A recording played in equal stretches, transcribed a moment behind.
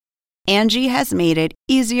Angie has made it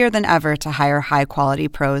easier than ever to hire high-quality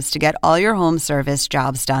pros to get all your home service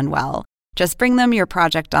jobs done well. Just bring them your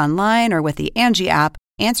project online or with the Angie app,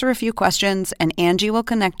 answer a few questions, and Angie will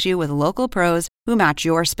connect you with local pros who match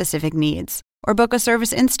your specific needs. Or book a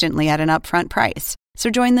service instantly at an upfront price. So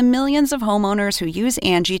join the millions of homeowners who use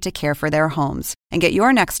Angie to care for their homes and get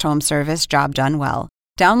your next home service job done well.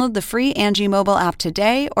 Download the free Angie mobile app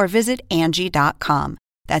today or visit Angie.com.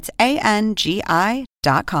 That's ANGI.com.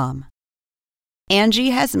 Angie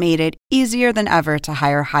has made it easier than ever to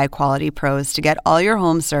hire high-quality pros to get all your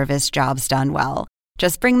home service jobs done well.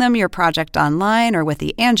 Just bring them your project online or with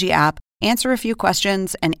the Angie app, answer a few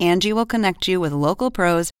questions, and Angie will connect you with local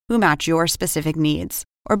pros who match your specific needs.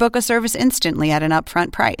 Or book a service instantly at an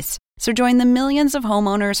upfront price. So join the millions of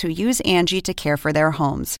homeowners who use Angie to care for their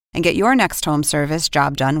homes and get your next home service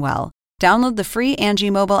job done well. Download the free Angie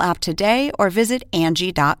mobile app today or visit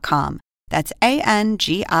Angie.com. That's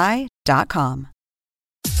ANGI.com.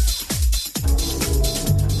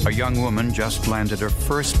 A young woman just landed her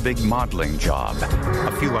first big modeling job.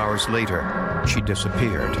 A few hours later, she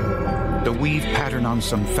disappeared. The weave pattern on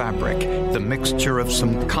some fabric, the mixture of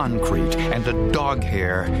some concrete, and a dog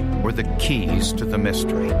hair were the keys to the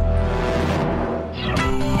mystery.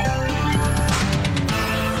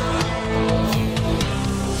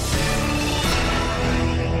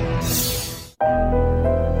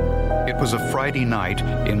 It was a Friday night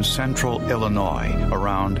in central Illinois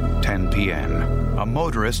around 10 p.m. A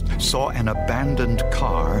motorist saw an abandoned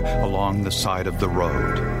car along the side of the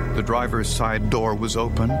road. The driver's side door was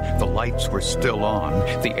open, the lights were still on,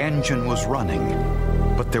 the engine was running,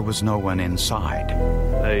 but there was no one inside.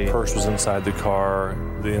 A purse was inside the car.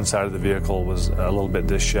 The inside of the vehicle was a little bit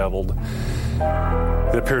disheveled.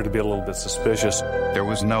 It appeared to be a little bit suspicious. There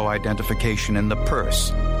was no identification in the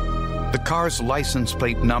purse. The car's license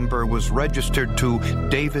plate number was registered to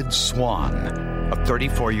David Swan, a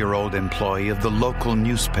 34-year-old employee of the local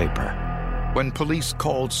newspaper. When police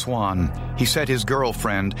called Swan, he said his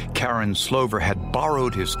girlfriend, Karen Slover, had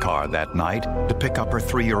borrowed his car that night to pick up her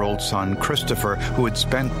 3-year-old son, Christopher, who had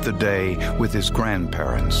spent the day with his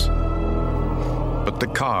grandparents. But the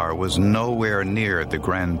car was nowhere near the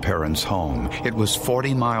grandparents' home. It was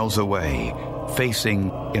 40 miles away,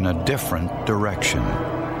 facing in a different direction.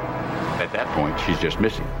 At that point, she's just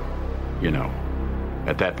missing,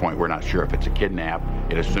 At that point, we're not sure if it's a kidnap.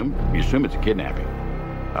 You assume it's a kidnapping,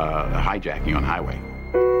 a hijacking on highway.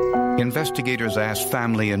 Investigators asked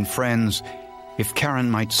family and friends if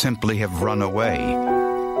Karen might simply have run away.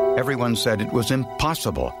 Everyone said it was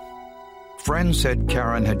impossible. Friends said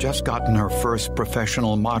Karen had just gotten her first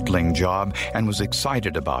professional modeling job and was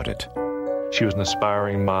excited about it. She was an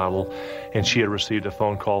aspiring model, and she had received a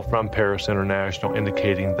phone call from Paris International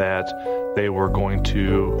indicating that they were going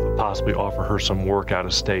to possibly offer her some work out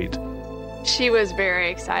of state. She was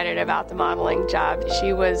very excited about the modeling job.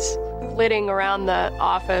 She was flitting around the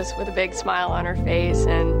office with a big smile on her face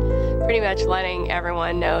and pretty much letting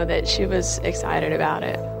everyone know that she was excited about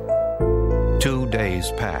it. 2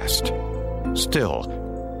 days passed. Still,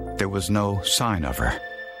 there was no sign of her.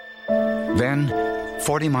 Then,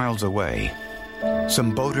 40 miles away,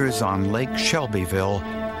 some boaters on Lake Shelbyville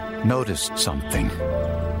noticed something.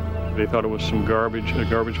 They thought it was a garbage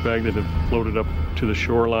bag that had floated up to the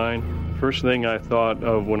shoreline. First thing I thought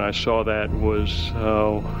of when I saw that was,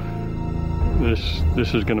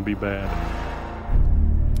 this is going to be bad.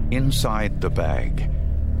 Inside the bag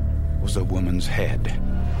was a woman's head.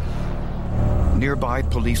 Nearby,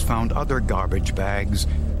 police found other garbage bags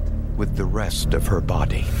with the rest of her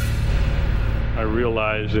body. I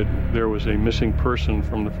realized that there was a missing person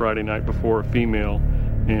from the Friday night before, a female,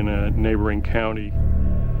 in a neighboring county.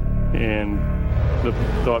 And the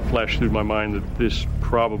thought flashed through my mind that this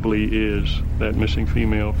probably is that missing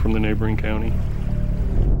female from the neighboring county.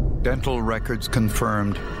 Dental records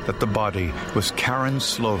confirmed that the body was Karen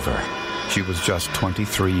Slover. She was just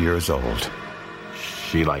 23 years old.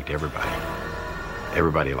 She liked everybody.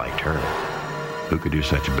 Everybody liked her. Who could do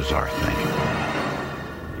such a bizarre thing?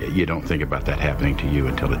 You don't think about that happening to you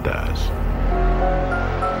until it does.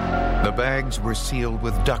 The bags were sealed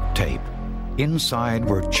with duct tape. Inside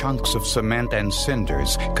were chunks of cement and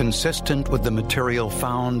cinders, consistent with the material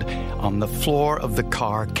found on the floor of the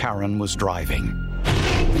car Karen was driving.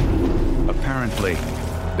 Apparently,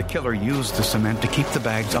 the killer used the cement to keep the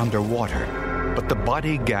bags underwater, but the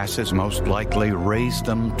body gases most likely raised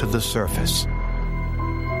them to the surface.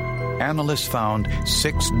 Analysts found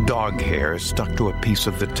 6 dog hairs stuck to a piece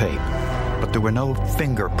of the tape, but there were no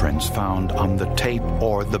fingerprints found on the tape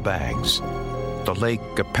or the bags. The lake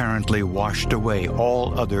apparently washed away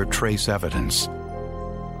all other trace evidence.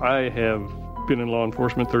 I have been in law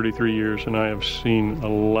enforcement 33 years, and I have seen a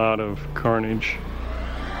lot of carnage.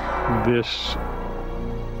 This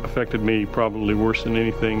affected me probably worse than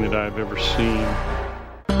anything that I've ever seen.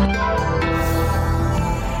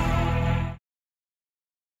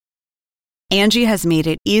 Angie has made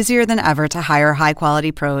it easier than ever to hire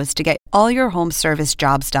high-quality pros to get all your home service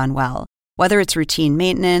jobs done well. Whether it's routine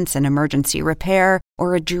maintenance, an emergency repair,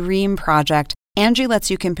 or a dream project, Angie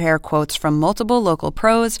lets you compare quotes from multiple local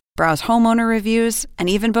pros, browse homeowner reviews, and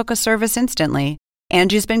even book a service instantly.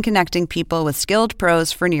 Angie's been connecting people with skilled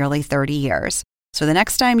pros for nearly 30 years. So the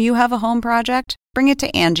next time you have a home project, bring it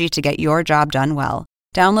to Angie to get your job done well.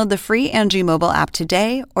 Download the free Angie mobile app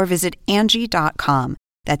today or visit Angie.com.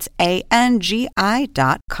 That's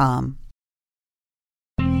ANGI.com.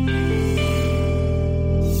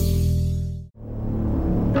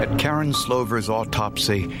 At Karen Slover's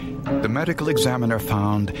autopsy, the medical examiner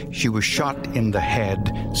found she was shot in the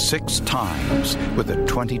head 6 times with a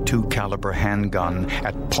 .22 caliber handgun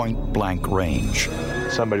at point-blank range.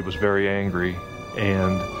 Somebody was very angry,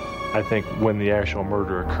 and I think when the actual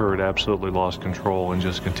murder occurred, absolutely lost control and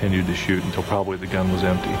just continued to shoot until probably the gun was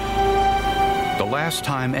empty. The last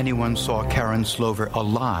time anyone saw Karen Slover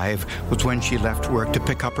alive was when she left work to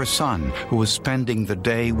pick up her son, who was spending the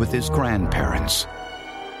day with his grandparents.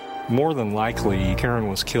 More than likely, Karen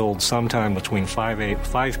was killed sometime between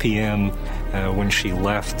 5 p.m. When she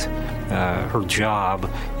left her job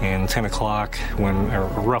and 10 o'clock,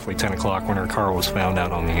 roughly 10 o'clock when her car was found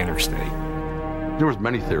out on the interstate. There was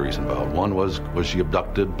many theories involved. One was she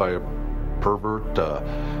abducted by a pervert,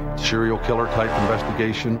 serial killer type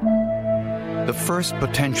investigation? The first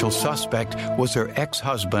potential suspect was her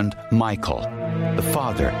ex-husband, Michael, the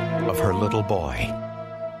father of her little boy.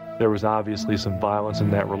 There was obviously some violence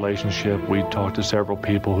in that relationship. We talked to several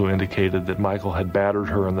people who indicated that Michael had battered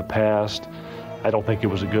her in the past. I don't think it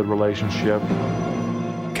was a good relationship.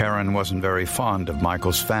 Karen wasn't very fond of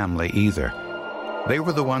Michael's family either. They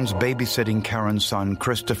were the ones babysitting Karen's son,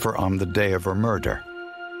 Christopher, on the day of her murder.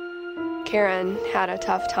 Karen had a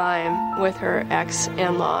tough time with her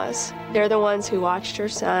ex-in-laws. They're the ones who watched her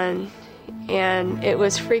son, and it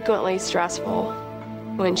was frequently stressful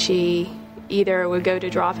when she either would go to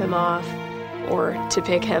drop him off or to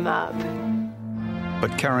pick him up.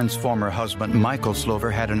 But Karen's former husband, Michael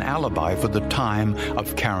Slover, had an alibi for the time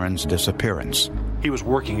of Karen's disappearance. He was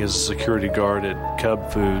working as a security guard at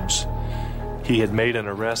Cub Foods. He had made an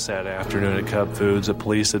arrest that afternoon at Cub Foods. The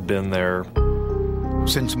police had been there.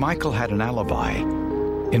 Since Michael had an alibi,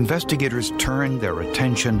 investigators turned their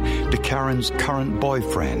attention to Karen's current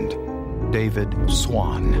boyfriend, David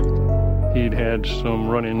Swan. He'd had some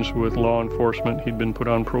run-ins with law enforcement. He'd been put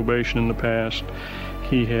on probation in the past.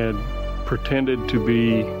 He had pretended to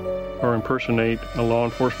be or impersonate a law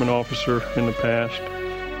enforcement officer in the past.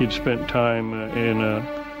 He'd spent time in a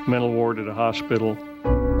mental ward at a hospital.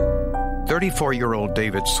 34-year-old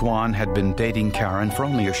David Swan had been dating Karen for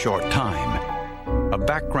only a short time. A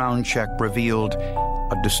background check revealed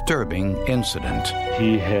a disturbing incident.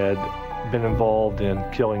 He had been involved in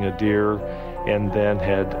killing a deer and then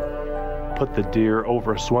had put the deer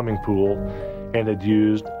over a swimming pool and had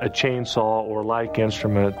used a chainsaw or like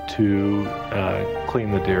instrument to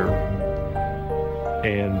clean the deer.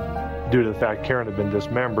 And due to the fact Karen had been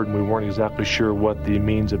dismembered and we weren't exactly sure what the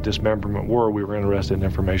means of dismemberment were, we were interested in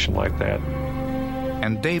information like that.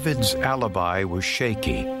 And David's alibi was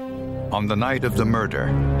shaky. On the night of the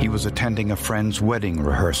murder, he was attending a friend's wedding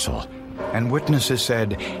rehearsal, and witnesses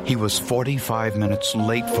said he was 45 minutes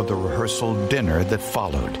late for the rehearsal dinner that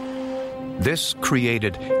followed. This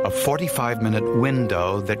created a 45-minute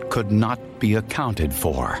window that could not be accounted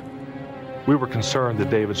for. We were concerned that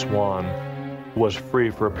David Swan was free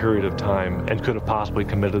for a period of time and could have possibly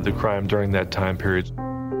committed the crime during that time period.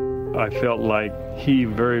 I felt like he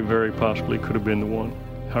very, very possibly could have been the one.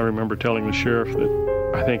 I remember telling the sheriff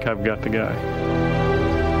that I think I've got the guy.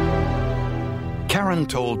 Karen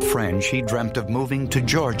told friends she dreamt of moving to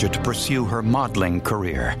Georgia to pursue her modeling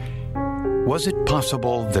career. Was it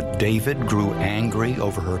possible that David grew angry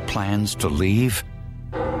over her plans to leave?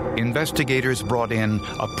 Investigators brought in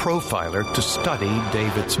a profiler to study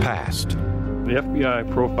David's past. The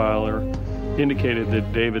FBI profiler indicated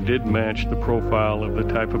that David did match the profile of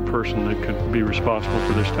the type of person that could be responsible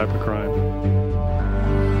for this type of crime.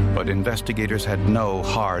 But investigators had no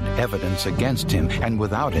hard evidence against him, and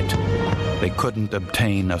without it, they couldn't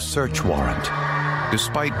obtain a search warrant.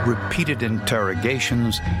 Despite repeated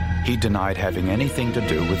interrogations, he denied having anything to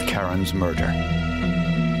do with Karen's murder.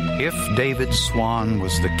 If David Swan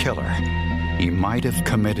was the killer, he might have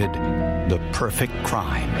committed the perfect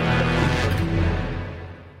crime.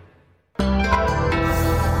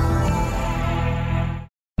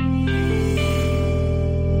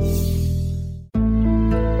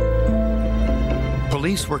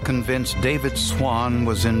 police were convinced David Swan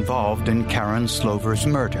was involved in Karen Slover's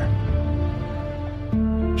murder.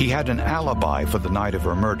 He had an alibi for the night of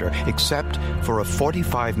her murder, except for a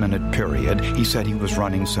 45-minute period he said he was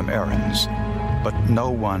running some errands. But no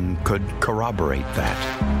one could corroborate that.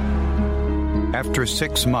 After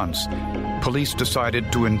 6 months, police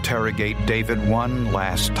decided to interrogate David one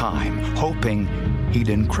last time, hoping he'd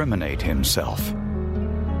incriminate himself.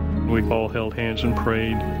 We all held hands and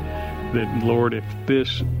prayed that, Lord, if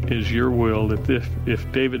this is your will, that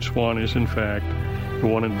if David Swan is in fact the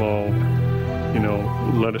one involved,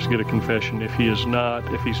 let us get a confession. If he's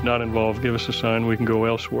not involved, give us a sign we can go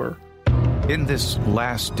elsewhere. In this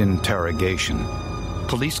last interrogation,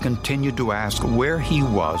 police continued to ask where he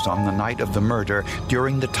was on the night of the murder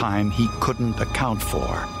during the time he couldn't account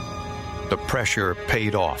for. The pressure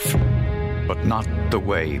paid off, but not the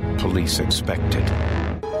way police expected.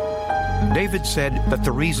 David said that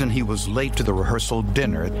the reason he was late to the rehearsal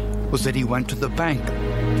dinner was that he went to the bank.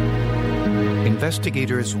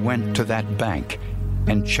 Investigators went to that bank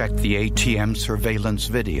and checked the ATM surveillance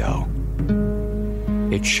video.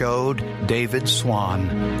 It showed David Swan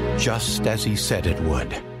just as he said it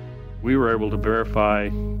would. We were able to verify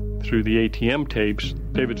through the ATM tapes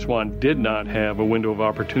David Swan did not have a window of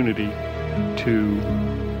opportunity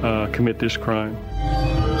to commit this crime.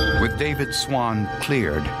 With David Swan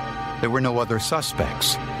cleared, there were no other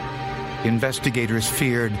suspects. Investigators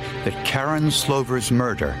feared that Karen Slover's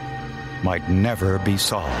murder might never be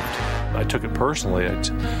solved. I took it personally. I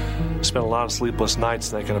spent a lot of sleepless nights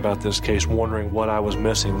thinking about this case, wondering what I was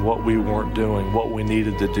missing, what we weren't doing, what we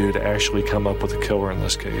needed to do to actually come up with a killer in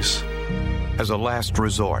this case. As a last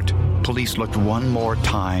resort, police looked one more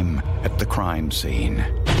time at the crime scene.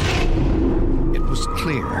 It was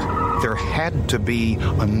clear there had to be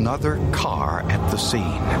another car at the scene.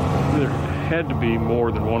 There had to be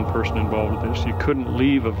more than one person involved with this. You couldn't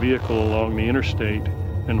leave a vehicle along the interstate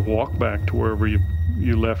and walk back to wherever you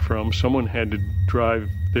left from. Someone had to drive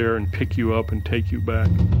there and pick you up and take you back.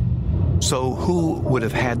 So who would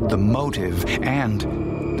have had the motive and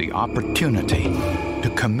the opportunity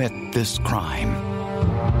to commit this crime?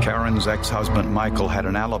 Karen's ex-husband Michael had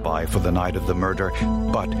an alibi for the night of the murder,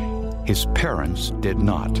 but his parents did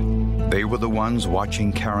not. They were the ones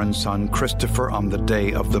watching Karen's son Christopher on the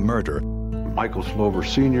day of the murder. Michael Slover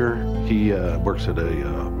Sr., he works at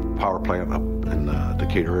a power plant up in the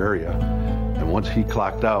Decatur area. And once he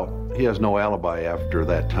clocked out, he has no alibi after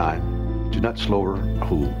that time. Jeanette Slover,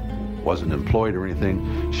 who wasn't employed or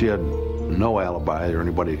anything, she had no alibi or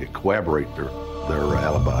anybody to corroborate their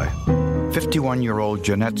alibi. 51-year-old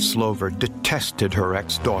Jeanette Slover detested her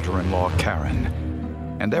ex-daughter-in-law Karen,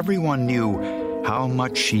 and everyone knew how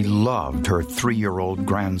much she loved her 3-year-old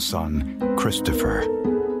grandson, Christopher.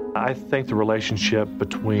 I think the relationship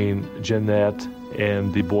between Jeanette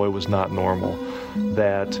and the boy was not normal,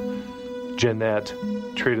 that Jeanette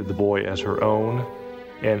treated the boy as her own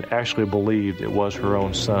and actually believed it was her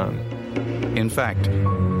own son. In fact,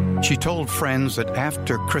 she told friends that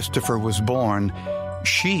after Christopher was born,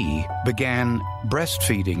 she began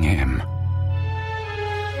breastfeeding him.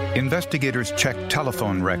 Investigators checked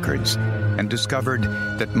telephone records and discovered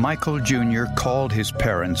that Michael Jr. called his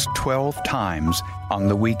parents 12 times on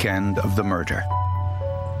the weekend of the murder.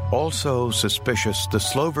 Also suspicious, the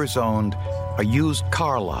Slovers owned a used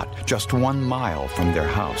car lot just 1 mile from their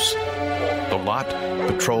house. The lot,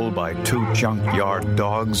 patrolled by 2 junkyard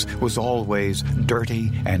dogs, was always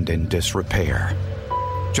dirty and in disrepair.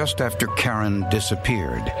 Just after Karen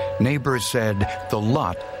disappeared, neighbors said the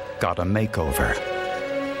lot got a makeover.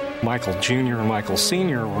 Michael Jr. and Michael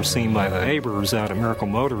Sr. were seen by the neighbors out at Miracle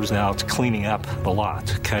Motors out cleaning up the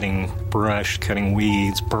lot, cutting brush, cutting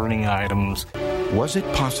weeds, burning items. Was it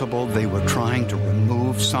possible they were trying to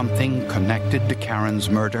remove something connected to Karen's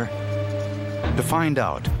murder? To find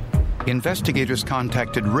out, investigators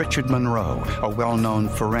contacted Richard Monroe, a well-known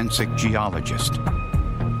forensic geologist.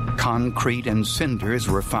 Concrete and cinders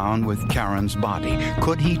were found with Karen's body.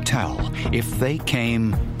 Could he tell if they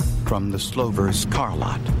came from the Slovers' car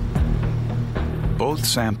lot? Both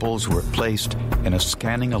samples were placed in a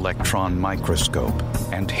scanning electron microscope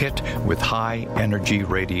and hit with high-energy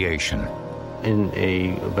radiation. In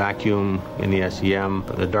a vacuum in the SEM,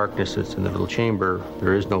 the darkness that's in the little chamber,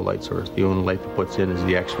 there is no light source. The only light that puts in is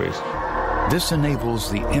the X-rays. This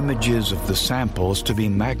enables the images of the samples to be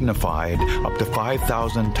magnified up to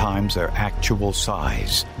 5,000 times their actual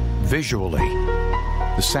size. Visually,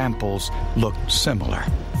 the samples looked similar.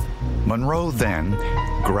 Monroe then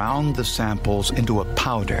ground the samples into a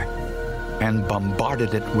powder and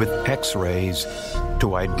bombarded it with X-rays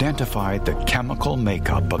to identify the chemical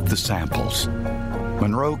makeup of the samples.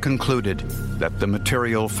 Monroe concluded that the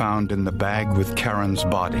material found in the bag with Karen's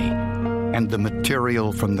body and the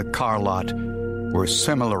material from the car lot were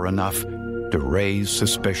similar enough to raise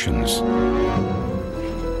suspicions.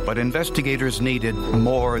 But investigators needed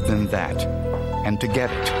more than that, and to get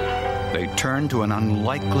it, they turned to an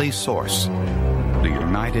unlikely source, the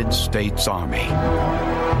United States Army.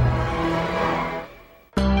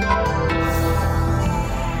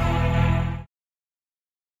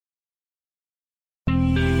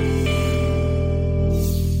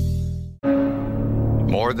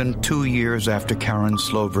 More than 2 years after Karen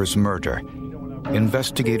Slover's murder,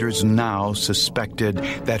 investigators now suspected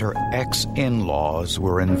that her ex-in-laws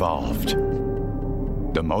were involved.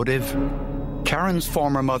 The motive? Karen's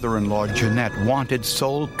former mother-in-law, Jeanette, wanted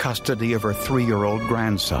sole custody of her 3-year-old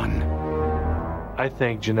grandson. I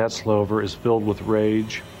think Jeanette Slover is filled with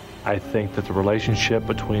rage. I think that the relationship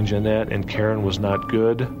between Jeanette and Karen was not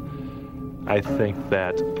good. I think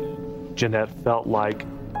that Jeanette felt like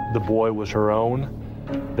the boy was her own,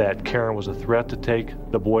 that Karen was a threat to take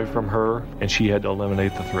the boy from her, and she had to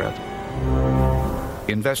eliminate the threat.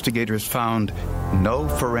 Investigators found no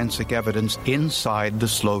forensic evidence inside the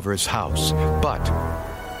Slovers' house, but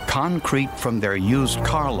concrete from their used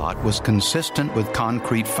car lot was consistent with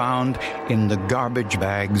concrete found in the garbage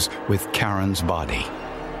bags with Karen's body.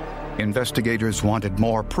 Investigators wanted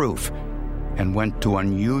more proof and went to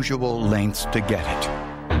unusual lengths to get it.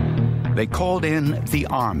 They called in the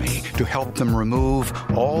Army to help them remove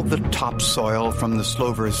all the topsoil from the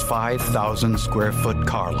Slovers' 5,000-square-foot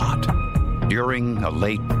car lot. During a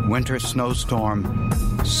late winter snowstorm,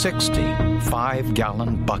 60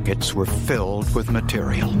 5-gallon buckets were filled with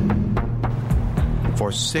material.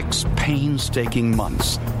 For 6 painstaking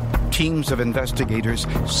months, teams of investigators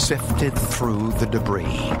sifted through the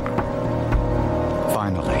debris.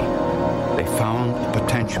 Finally, they found a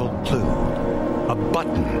potential clue. A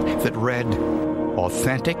button that read,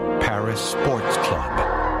 Authentic Paris Sports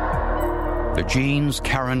Club. The jeans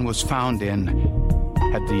Karen was found in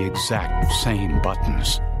had the exact same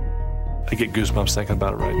buttons. I get goosebumps thinking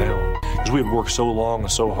about it right now. Because we had worked so long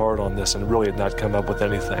and so hard on this and really had not come up with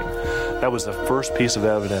anything. That was the first piece of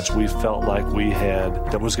evidence we felt like we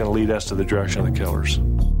had that was going to lead us to the direction of the killers.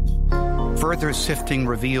 Further sifting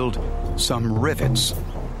revealed some rivets,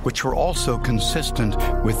 which were also consistent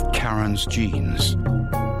with Karen's jeans.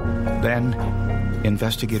 Then,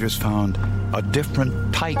 investigators found a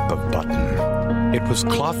different type of button. It was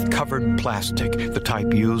cloth-covered plastic, the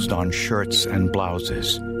type used on shirts and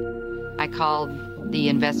blouses. I called the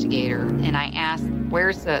investigator and I asked,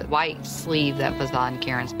 where's the white sleeve that was on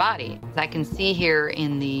Karen's body? I can see here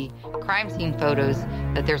in the crime scene photos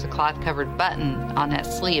that there's a cloth-covered button on that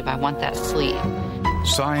sleeve. I want that sleeve.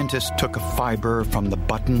 Scientists took a fiber from the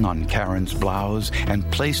button on Karen's blouse and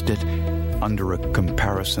placed it under a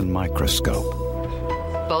comparison microscope.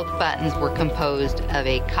 Both buttons were composed of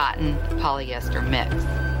a cotton polyester mix.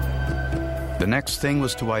 The next thing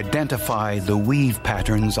was to identify the weave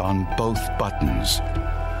patterns on both buttons.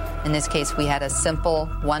 In this case, we had a simple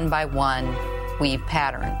 1-by-1 weave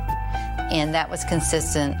pattern, and that was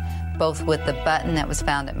consistent both with the button that was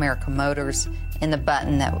found at American Motors and the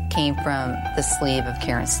button that came from the sleeve of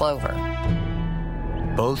Karen Slover.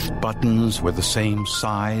 Both buttons were the same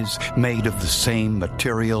size, made of the same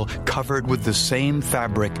material, covered with the same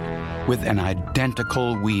fabric, with an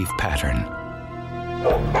identical weave pattern.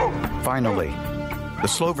 Finally, the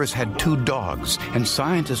Slovers had 2 dogs, and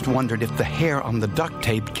scientists wondered if the hair on the duct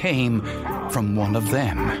tape came from one of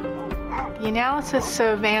them. The analysis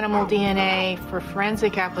of animal DNA for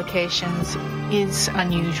forensic applications is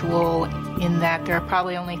unusual in that there are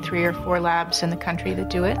probably only 3 or 4 labs in the country that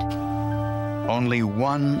do it. Only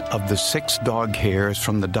one of the 6 dog hairs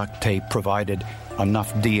from the duct tape provided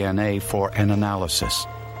enough DNA for an analysis.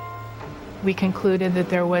 We concluded that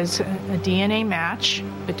there was a DNA match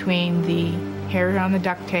between the hair on the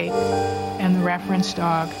duct tape and the reference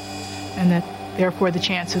dog, and that therefore the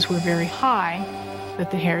chances were very high that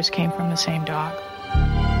the hairs came from the same dog.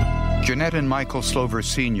 Jeanette and Michael Slover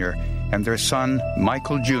Sr. and their son,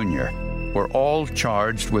 Michael Jr., were all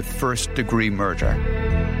charged with first-degree murder.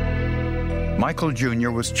 Michael Jr.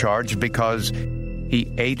 was charged because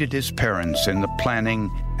he aided his parents in the planning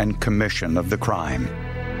and commission of the crime.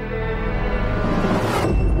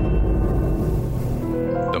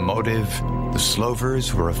 The motive, the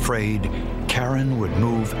Slovers were afraid Karen would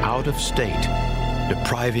move out of state,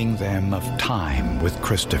 depriving them of time with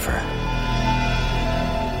Christopher.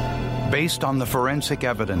 Based on the forensic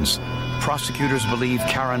evidence, prosecutors believe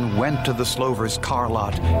Karen went to the Slovers' car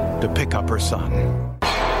lot to pick up her son.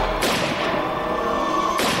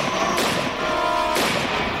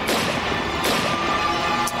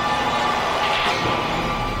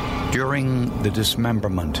 the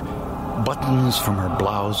dismemberment, buttons from her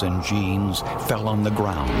blouse and jeans fell on the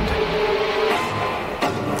ground.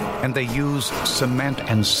 And they used cement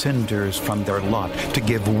and cinders from their lot to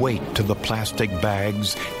give weight to the plastic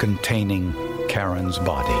bags containing Karen's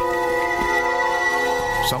body.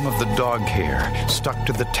 Some of the dog hair stuck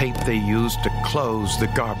to the tape they used to close the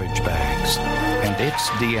garbage bags, and its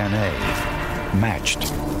DNA matched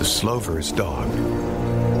the Slover's dog.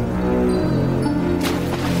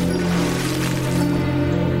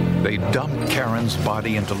 They dumped Karen's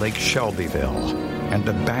body into Lake Shelbyville and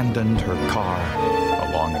abandoned her car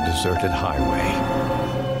along a deserted highway.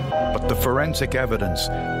 But the forensic evidence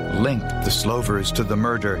linked the Slovers to the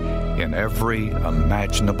murder in every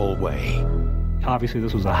imaginable way. Obviously,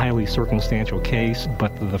 this was a highly circumstantial case,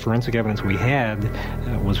 but the forensic evidence we had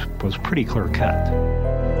was pretty clear-cut.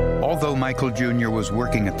 Although Michael Jr. was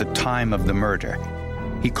working at the time of the murder,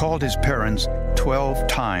 he called his parents 12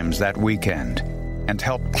 times that weekend and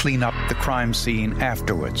helped clean up the crime scene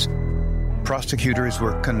afterwards. Prosecutors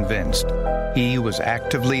were convinced he was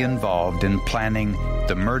actively involved in planning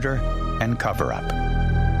the murder and cover-up.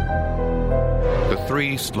 The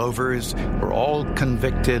three Slovers were all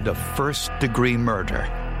convicted of first-degree murder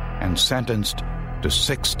and sentenced to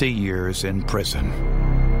 60 years in prison.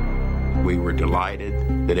 We were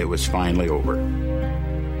delighted that it was finally over.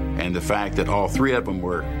 And the fact that all three of them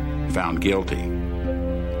were found guilty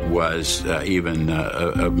was even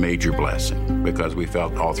a major blessing, because we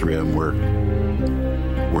felt all three of them were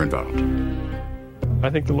involved. I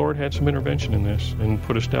think the Lord had some intervention in this and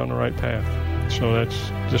put us down the right path. So that's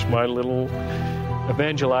just my little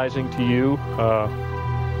evangelizing to you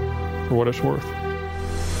for what it's worth.